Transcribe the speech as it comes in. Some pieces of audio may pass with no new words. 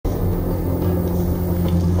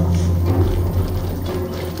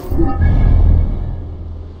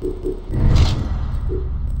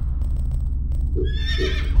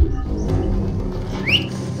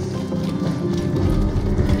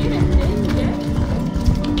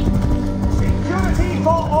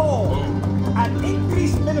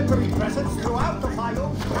renovations throughout the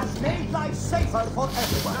Fayum has made life safer for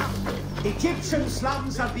everyone. Egyptian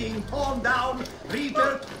slums are being torn down,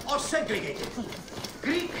 rebuilt, or segregated.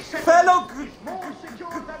 Greek Fellow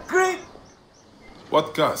Greek!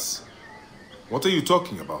 What, Gus? What are you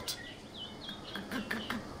talking about?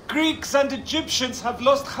 Greeks and Egyptians have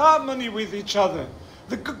lost harmony with each other.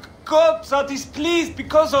 The gods are displeased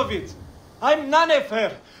because of it. I'm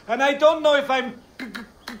Nanefer, and I don't know if I'm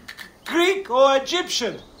Greek or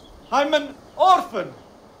Egyptian. I'm an orphan.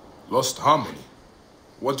 Lost harmony?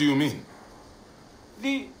 What do you mean?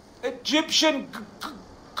 The Egyptian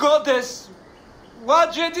goddess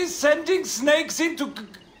Wadjet is sending snakes into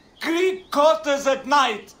Greek quarters at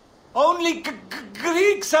night. Only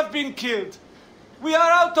Greeks have been killed. We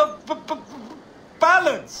are out of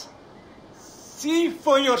balance. See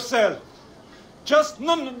for yourself. Just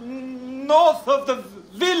north of the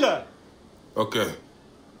villa. Okay.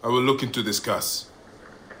 I will look into this, Gus.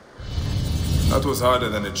 That was harder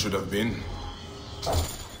than it should have been.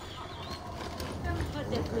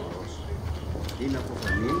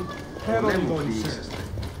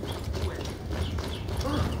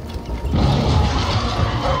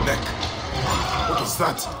 Neck. What was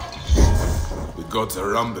that? The gods are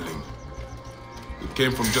rumbling. It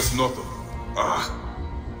came from just north of...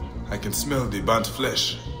 I can smell the burnt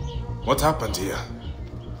flesh. What happened here?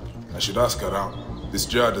 I should ask around. This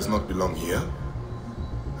jar does not belong here.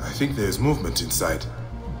 I think there is movement inside.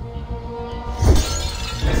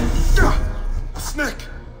 A snake!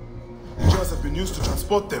 The jars have been used to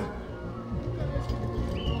transport them.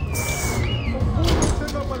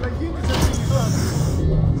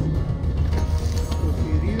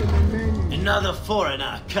 Another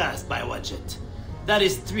foreigner cast by Wadjet. That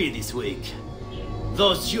is 3 this week.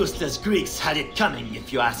 Those useless Greeks had it coming,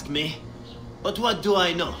 if you ask me. But what do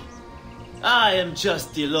I know? I am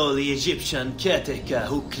just the lowly Egyptian caretaker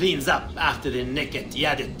who cleans up after the naked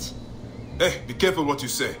Yadit. Hey, be careful what you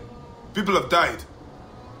say. People have died.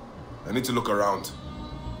 I need to look around.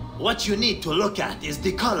 What you need to look at is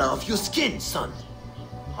the color of your skin, son.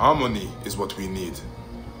 Harmony is what we need,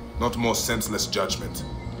 not more senseless judgment.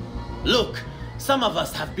 Look, some of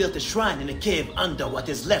us have built a shrine in a cave under what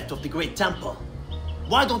is left of the Great Temple.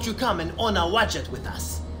 Why don't you come and honor Wadjet with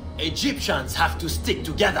us? Egyptians have to stick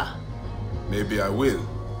together. Maybe I will,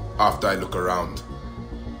 after I look around.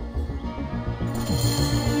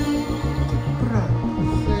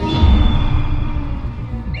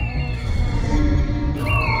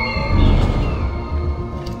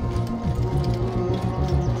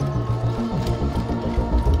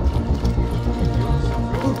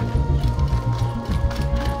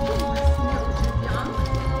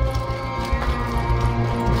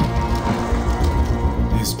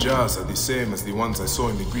 These jars are the same as the ones I saw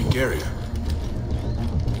in the Greek area.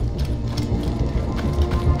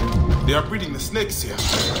 They are breeding the snakes here.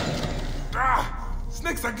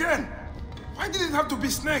 Snakes again! Why did it have to be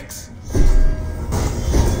snakes?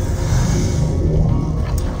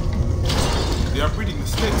 They are breeding the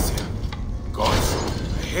snakes here. Gods,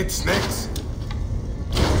 I hate snakes.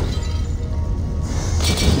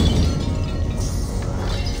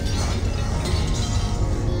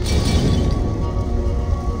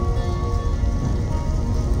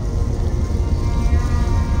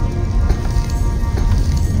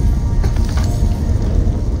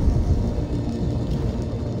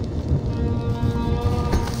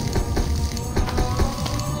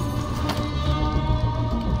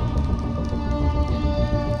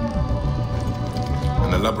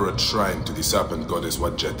 Elaborate shrine to the serpent goddess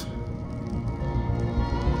Wadjet.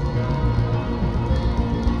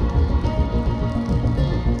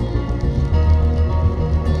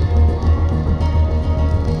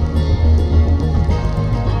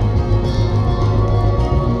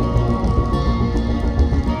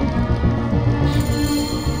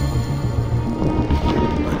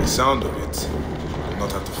 By the sound of it, I will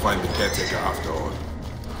not have to find the caretaker after all.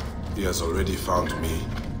 He has already found me.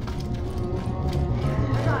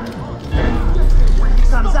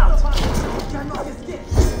 Comes out.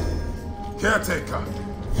 Caretaker,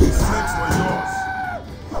 the snakes were yours.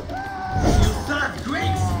 You serve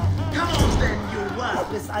Greeks? Come on then, you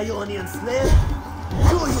worthless Ionian slave.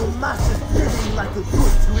 Do your masters living like a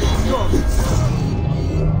good Greek dog.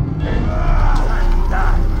 And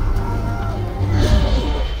die.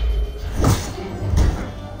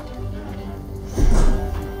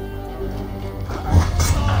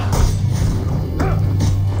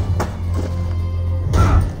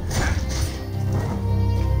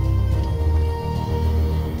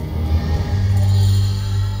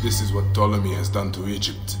 This is what Ptolemy has done to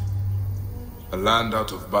Egypt. A land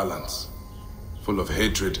out of balance, full of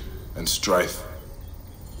hatred and strife.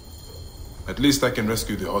 At least I can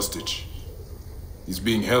rescue the hostage. He's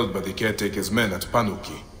being held by the caretaker's men at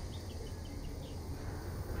Panuki.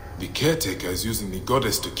 The caretaker is using the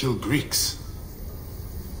goddess to kill Greeks.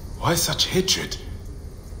 Why such hatred?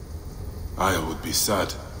 I would be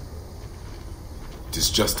sad. It is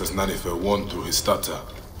just as Nanifer warned through his starter.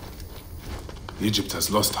 Egypt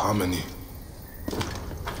has lost harmony.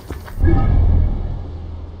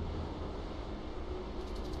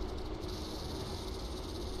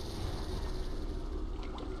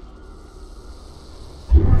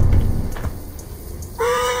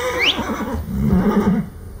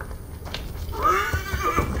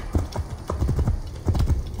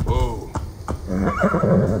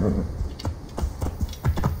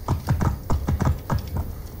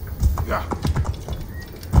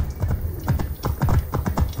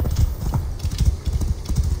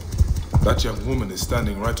 That young woman is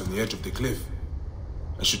standing right on the edge of the cliff.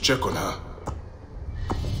 I should check on her.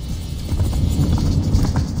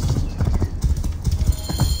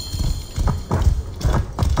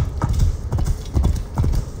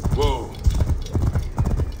 Whoa.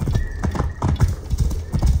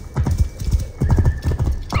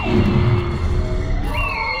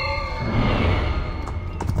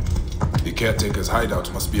 The caretaker's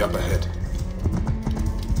hideout must be up ahead.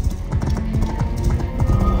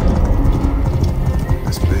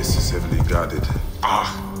 This is heavily guarded.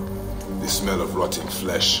 The smell of rotting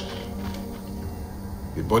flesh.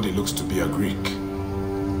 The body looks to be a Greek.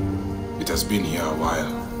 It has been here a while.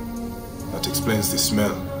 That explains the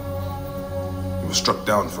smell. He was struck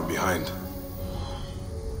down from behind.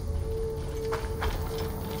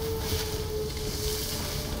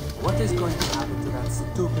 What is going to happen to that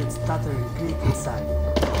stupid, stuttering Greek inside?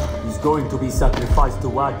 He's going to be sacrificed to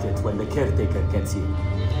Wadjet when the caretaker gets here.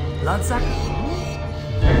 Bloodsack?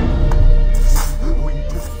 We will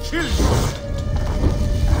kill you!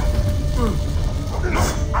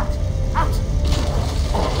 Out!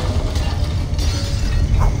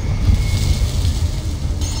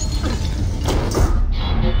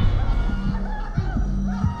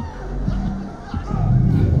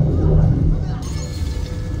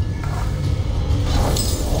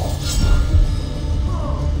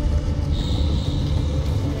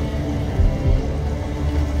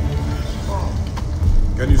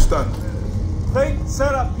 Can you stand? Thank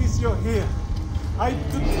Serapis you're here. I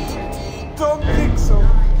don't think so.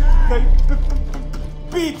 They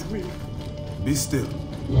beat me. Be still.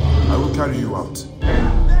 I will carry you out.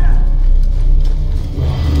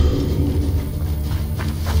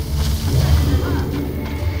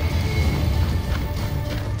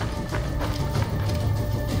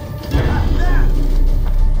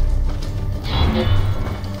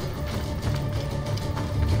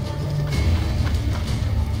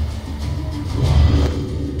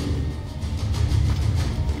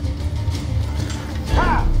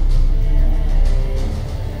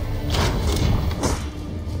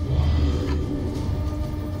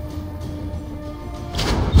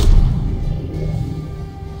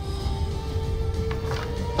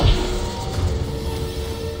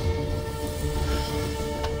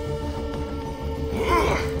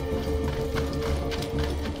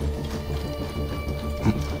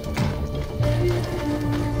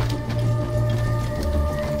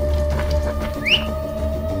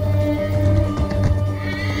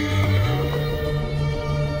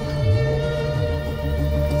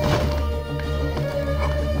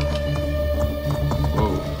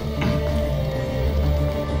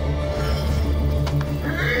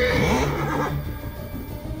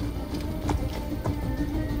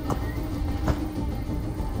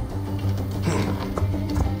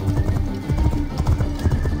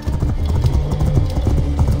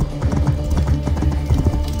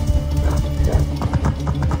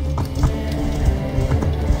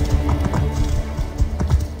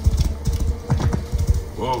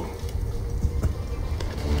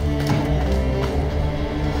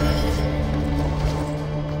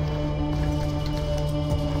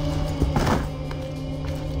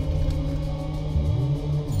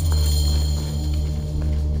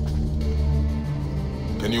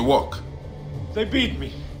 Can you walk? They beat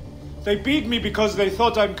me. They beat me because they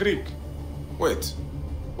thought I'm Greek. Wait,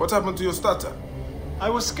 what happened to your stutter? I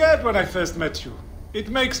was scared when I first met you. It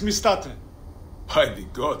makes me stutter. By the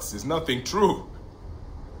gods, is nothing true.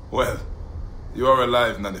 Well, you are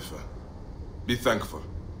alive, Nanifer. Be thankful.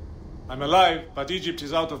 I'm alive, but Egypt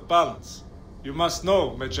is out of balance. You must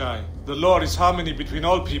know, Medjay, the law is harmony between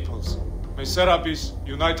all peoples. May Serapis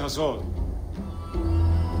unite us all.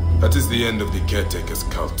 That is the end of the caretaker's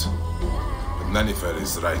cult. But Nanifer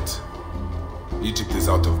is right. Egypt is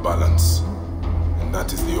out of balance. And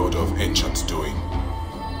that is the order of ancient doing.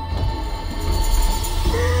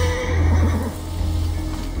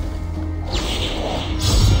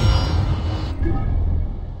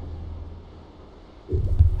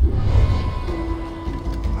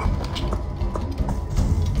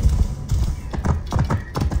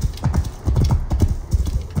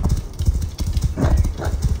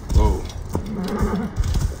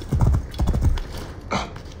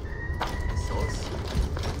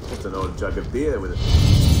 just an old jug of beer with it.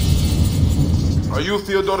 Are you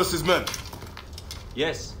Theodorus' men?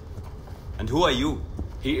 Yes. And who are you?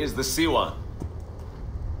 He is the Siwa.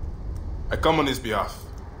 I come on his behalf.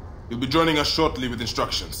 He'll be joining us shortly with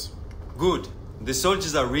instructions. Good. The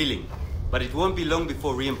soldiers are reeling, but it won't be long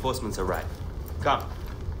before reinforcements arrive. Come.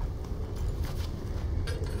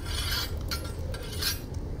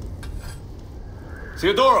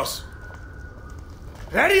 Theodoros!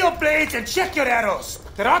 Ready your blades and check your arrows.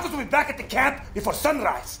 The Ratos will be back at the camp before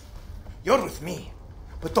sunrise. You're with me,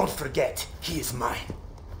 but don't forget, he is mine.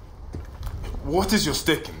 What is your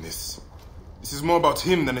stake in this? This is more about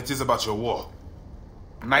him than it is about your war.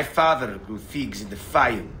 My father grew figs in the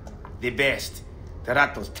Fayum, the best. The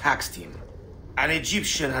Ratos taxed him. An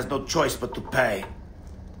Egyptian has no choice but to pay.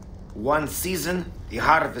 One season, the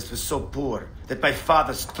harvest was so poor that my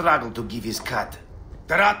father struggled to give his cut.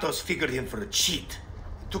 The Ratos figured him for a cheat.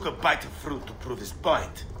 Took a bite of fruit to prove his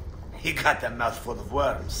point. He got a mouthful of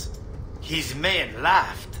worms. His men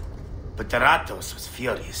laughed, but the Ratos was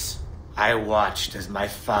furious. I watched as my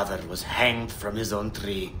father was hanged from his own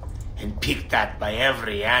tree and picked at by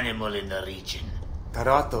every animal in the region. The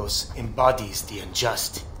Ratos embodies the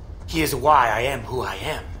unjust. He is why I am who I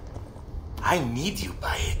am. I need you,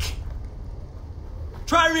 Bayek.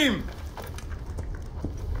 Trireme!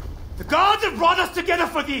 The gods have brought us together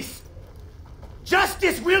for this.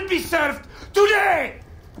 Justice will be served today!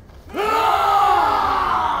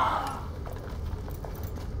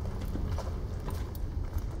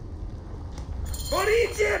 For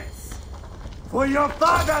Egypt! For your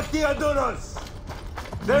father, Theodorus!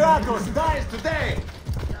 The Ratos dies today!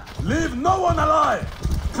 Leave no one alive!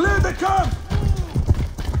 Clear the camp!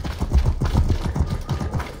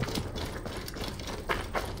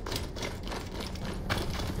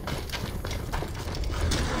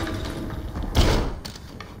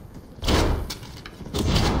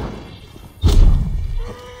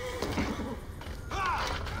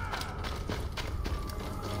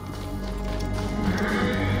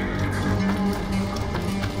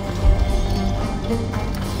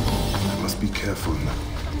 Be careful.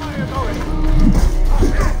 I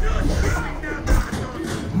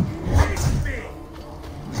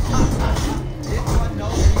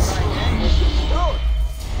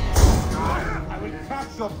will crack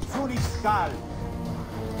your puny skull.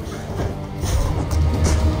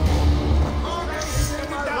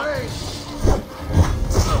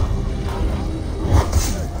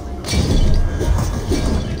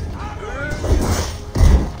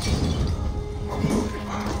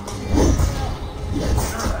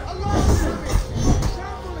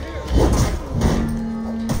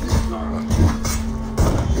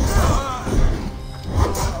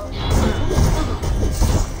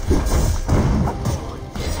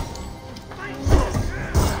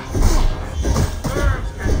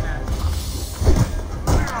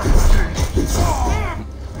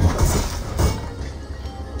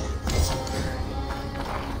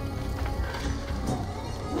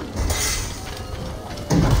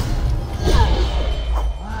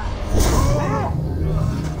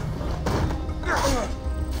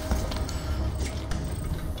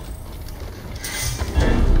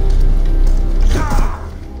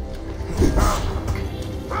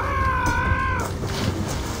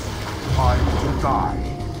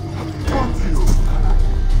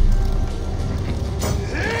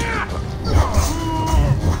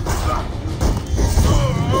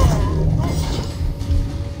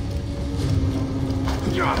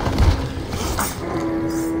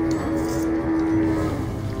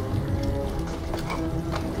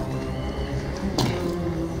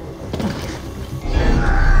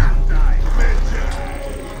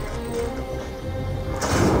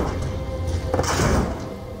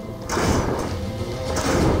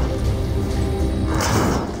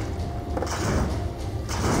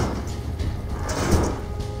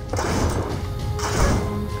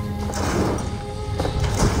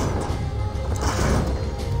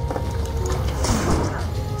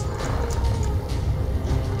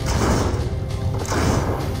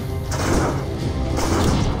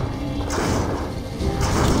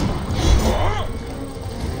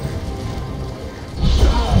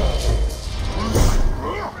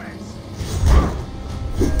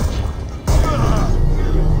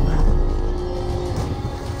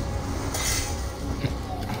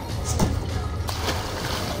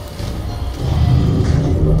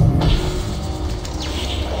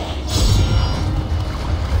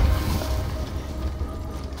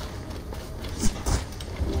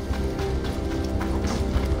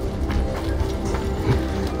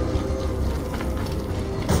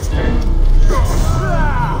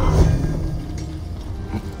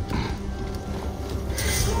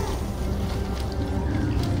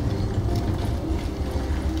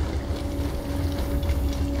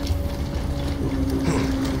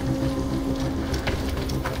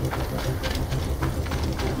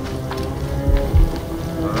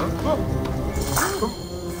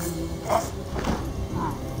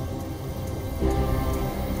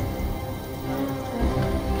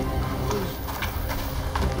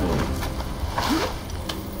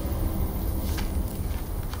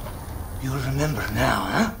 You'll remember now,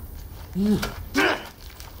 huh?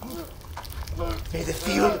 May the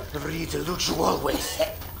field read to look you always.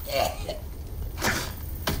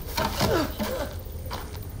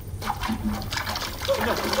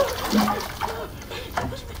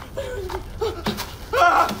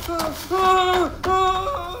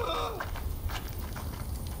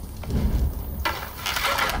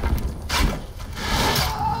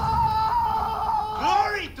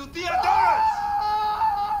 Glory to Theodorus!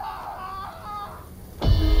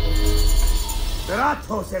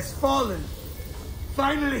 Ratos has fallen.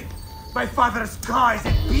 Finally, my father's car is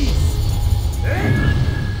at peace.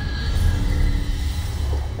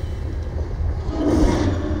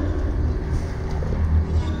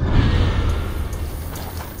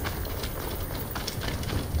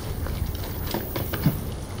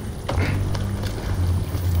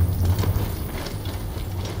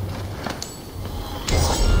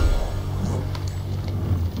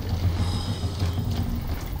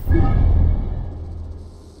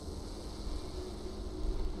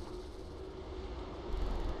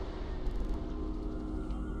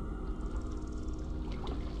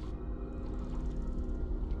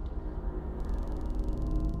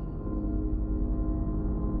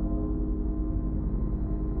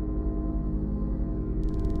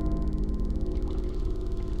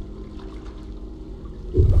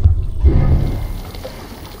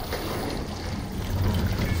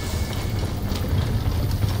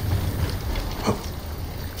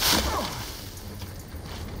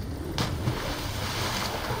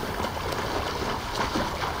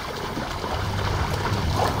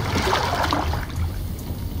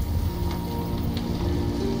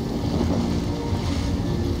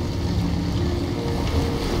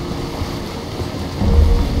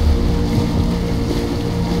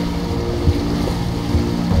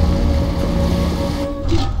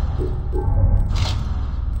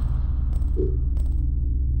 You